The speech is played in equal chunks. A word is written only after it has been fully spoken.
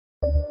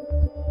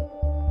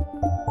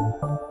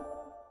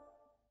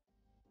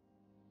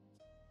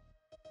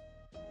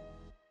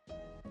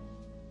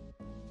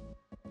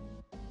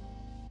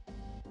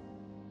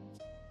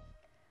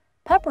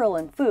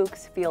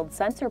Pepperl+Fuchs field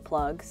sensor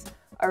plugs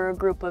are a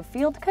group of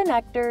field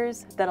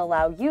connectors that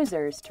allow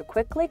users to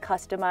quickly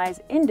customize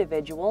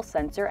individual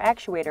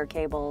sensor-actuator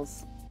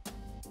cables.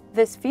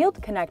 This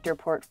field connector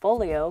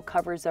portfolio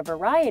covers a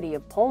variety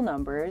of pole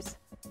numbers,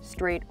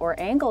 straight or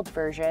angled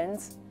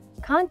versions,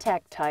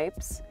 contact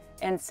types,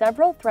 and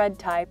several thread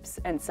types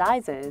and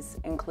sizes,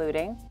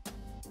 including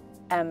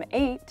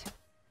M8,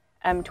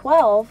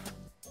 M12,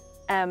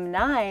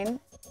 M9,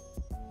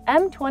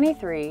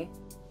 M23,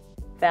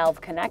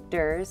 valve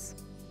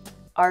connectors,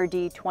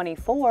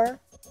 RD24,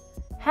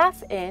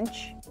 ½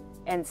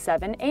 and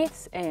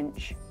 7/8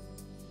 inch.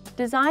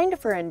 Designed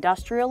for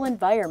industrial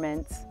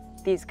environments,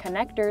 these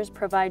connectors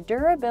provide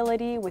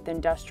durability with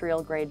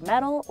industrial-grade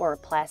metal or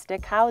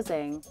plastic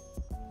housing.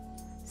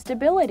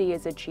 Stability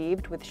is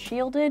achieved with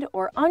shielded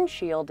or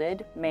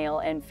unshielded male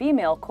and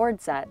female cord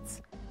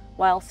sets,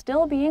 while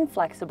still being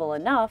flexible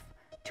enough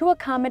to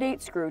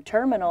accommodate screw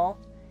terminal,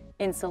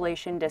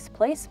 insulation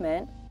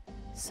displacement,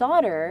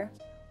 solder,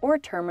 or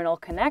terminal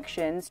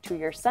connections to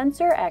your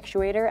sensor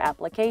actuator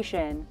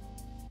application.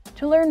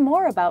 To learn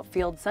more about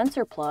field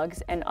sensor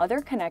plugs and other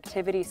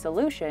connectivity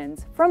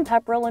solutions from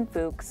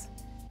Pepperl+Fuchs,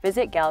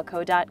 visit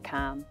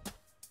galco.com.